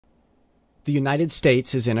The United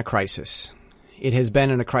States is in a crisis. It has been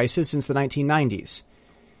in a crisis since the 1990s.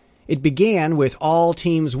 It began with all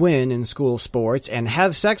teams win in school sports and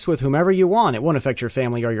have sex with whomever you want. It won't affect your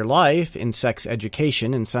family or your life in sex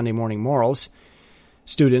education and Sunday morning morals.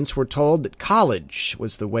 Students were told that college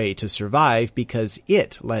was the way to survive because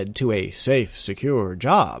it led to a safe, secure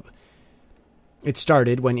job. It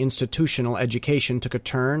started when institutional education took a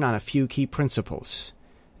turn on a few key principles.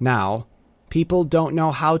 Now, people don't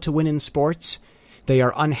know how to win in sports, they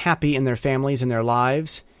are unhappy in their families and their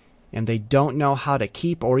lives, and they don't know how to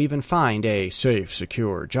keep or even find a safe,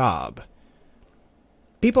 secure job.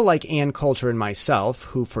 People like Ann Coulter and myself,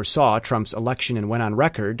 who foresaw Trump's election and went on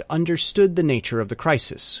record, understood the nature of the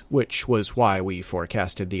crisis, which was why we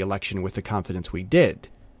forecasted the election with the confidence we did.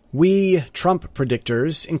 We, Trump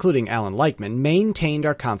predictors, including Alan Lichtman, maintained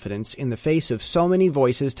our confidence in the face of so many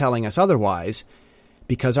voices telling us otherwise,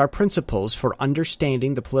 because our principles for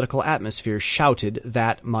understanding the political atmosphere shouted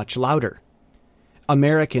that much louder.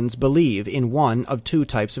 Americans believe in one of two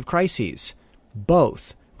types of crises.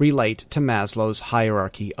 Both relate to Maslow's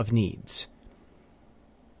hierarchy of needs.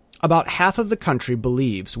 About half of the country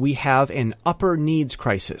believes we have an upper needs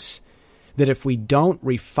crisis, that if we don't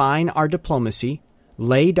refine our diplomacy,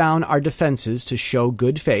 lay down our defenses to show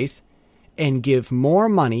good faith, and give more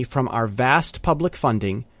money from our vast public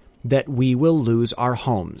funding, that we will lose our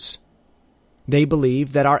homes. They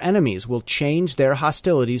believe that our enemies will change their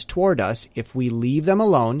hostilities toward us if we leave them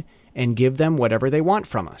alone and give them whatever they want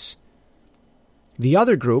from us. The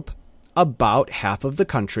other group, about half of the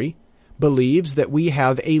country, believes that we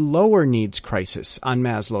have a lower needs crisis on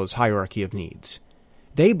Maslow's hierarchy of needs.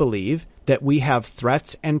 They believe that we have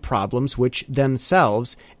threats and problems which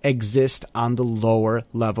themselves exist on the lower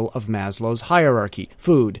level of Maslow's hierarchy: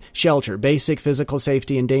 food, shelter, basic physical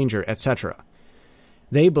safety and danger, etc.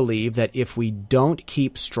 They believe that if we don't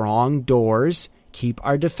keep strong doors, keep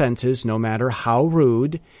our defenses no matter how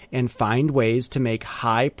rude, and find ways to make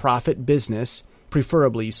high-profit business,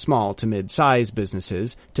 preferably small to mid-size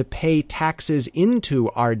businesses, to pay taxes into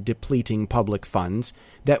our depleting public funds,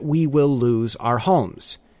 that we will lose our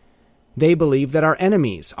homes. They believe that our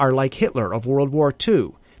enemies are like Hitler of World War II,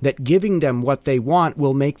 that giving them what they want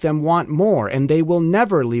will make them want more, and they will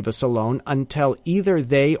never leave us alone until either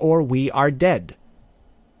they or we are dead.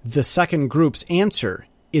 The second group's answer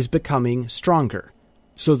is becoming stronger,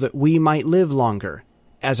 so that we might live longer,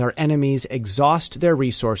 as our enemies exhaust their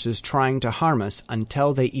resources trying to harm us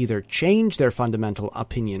until they either change their fundamental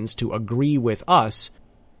opinions to agree with us,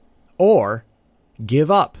 or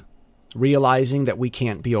give up, realizing that we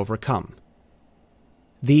can't be overcome.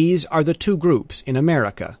 These are the two groups in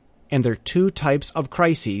America, and they're two types of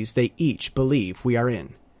crises they each believe we are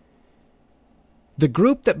in. The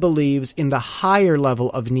group that believes in the higher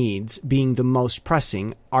level of needs being the most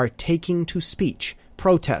pressing are taking to speech,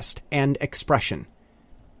 protest, and expression.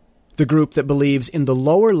 The group that believes in the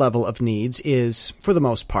lower level of needs is, for the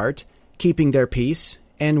most part, keeping their peace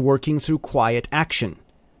and working through quiet action.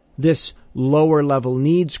 This lower-level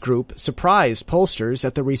needs group surprised pollsters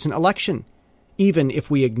at the recent election. Even if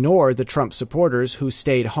we ignore the Trump supporters who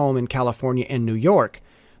stayed home in California and New York,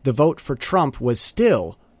 the vote for Trump was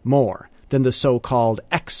still more than the so-called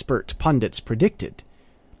expert pundits predicted.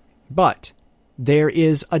 But there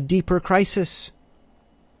is a deeper crisis.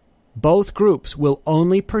 Both groups will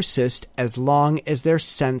only persist as long as their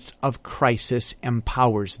sense of crisis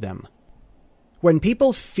empowers them. When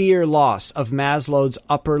people fear loss of Maslow's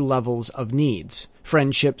upper levels of needs,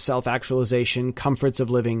 friendship, self-actualization, comforts of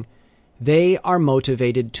living, they are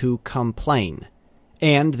motivated to complain,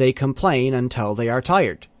 and they complain until they are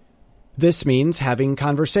tired. This means having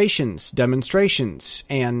conversations, demonstrations,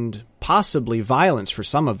 and possibly violence for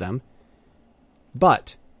some of them.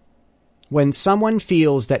 But when someone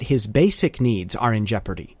feels that his basic needs are in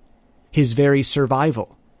jeopardy, his very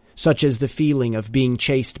survival, such as the feeling of being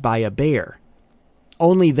chased by a bear,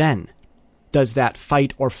 only then does that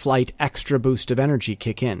fight or flight extra boost of energy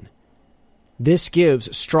kick in. This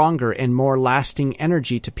gives stronger and more lasting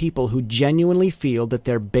energy to people who genuinely feel that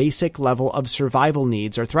their basic level of survival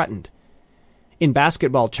needs are threatened. In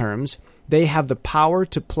basketball terms, they have the power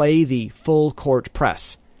to play the full court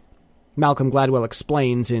press. Malcolm Gladwell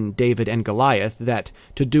explains in David and Goliath that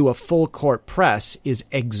to do a full court press is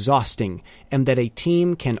exhausting, and that a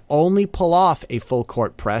team can only pull off a full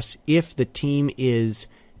court press if the team is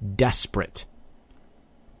desperate.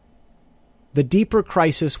 The deeper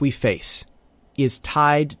crisis we face is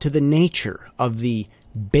tied to the nature of the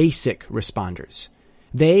basic responders.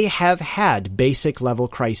 They have had basic level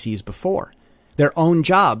crises before. Their own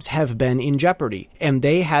jobs have been in jeopardy, and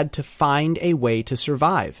they had to find a way to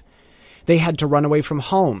survive. They had to run away from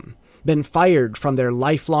home. been fired from their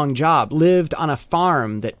lifelong job, lived on a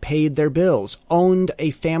farm that paid their bills, owned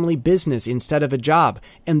a family business instead of a job,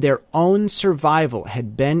 and their own survival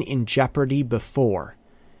had been in jeopardy before.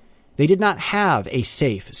 They did not have a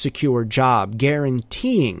safe, secure job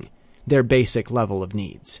guaranteeing their basic level of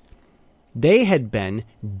needs. They had been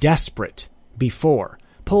desperate before,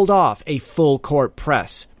 pulled off a full-court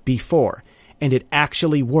press before, and it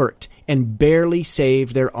actually worked and barely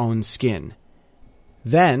saved their own skin.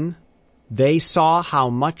 Then they saw how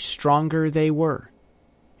much stronger they were,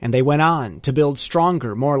 and they went on to build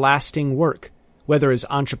stronger, more lasting work, whether as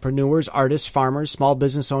entrepreneurs, artists, farmers, small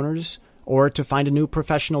business owners, or to find a new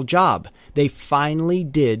professional job. They finally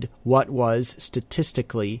did what was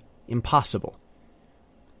statistically impossible.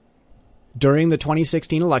 During the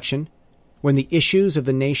 2016 election, when the issues of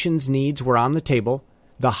the nation's needs were on the table,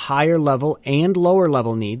 the higher level and lower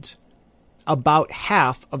level needs, about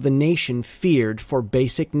half of the nation feared for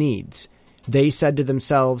basic needs. They said to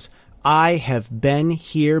themselves, I have been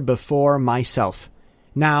here before myself.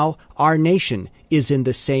 Now our nation is in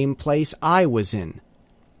the same place I was in.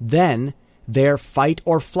 Then their fight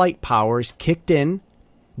or flight powers kicked in,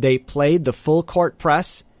 they played the full court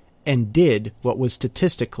press, and did what was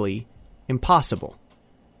statistically impossible.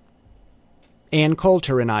 Ann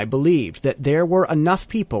Coulter and I believed that there were enough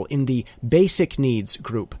people in the basic needs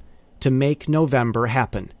group to make November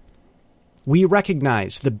happen. We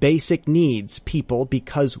recognize the basic needs people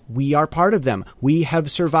because we are part of them. We have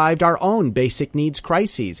survived our own basic needs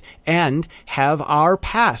crises and have our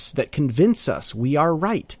pasts that convince us we are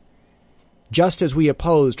right. Just as we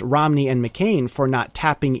opposed Romney and McCain for not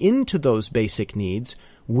tapping into those basic needs,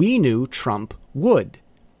 we knew Trump would.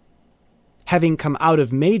 Having come out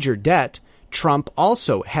of major debt, Trump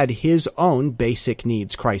also had his own basic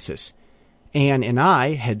needs crisis. Ann and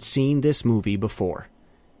I had seen this movie before.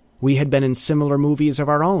 We had been in similar movies of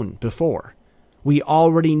our own before. We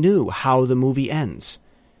already knew how the movie ends.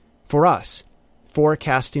 For us,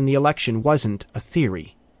 forecasting the election wasn't a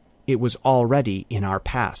theory. It was already in our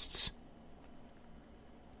pasts.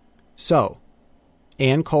 So,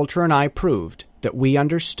 Ann Coulter and I proved that we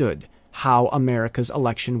understood how America's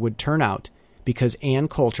election would turn out because Ann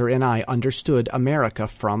Coulter and I understood America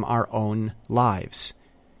from our own lives.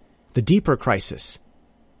 The deeper crisis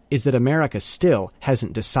is that America still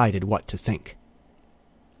hasn't decided what to think.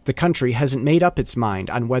 The country hasn't made up its mind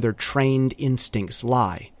on whether trained instincts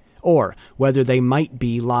lie, or whether they might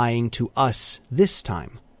be lying to us this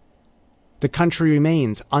time. The country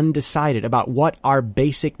remains undecided about what our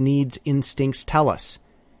basic needs instincts tell us.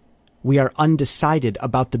 We are undecided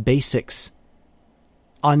about the basics.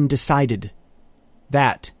 Undecided.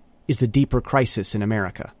 That is the deeper crisis in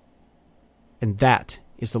America. And that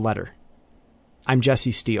is the letter. I'm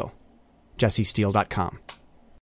Jesse Steele, jessesteele.com.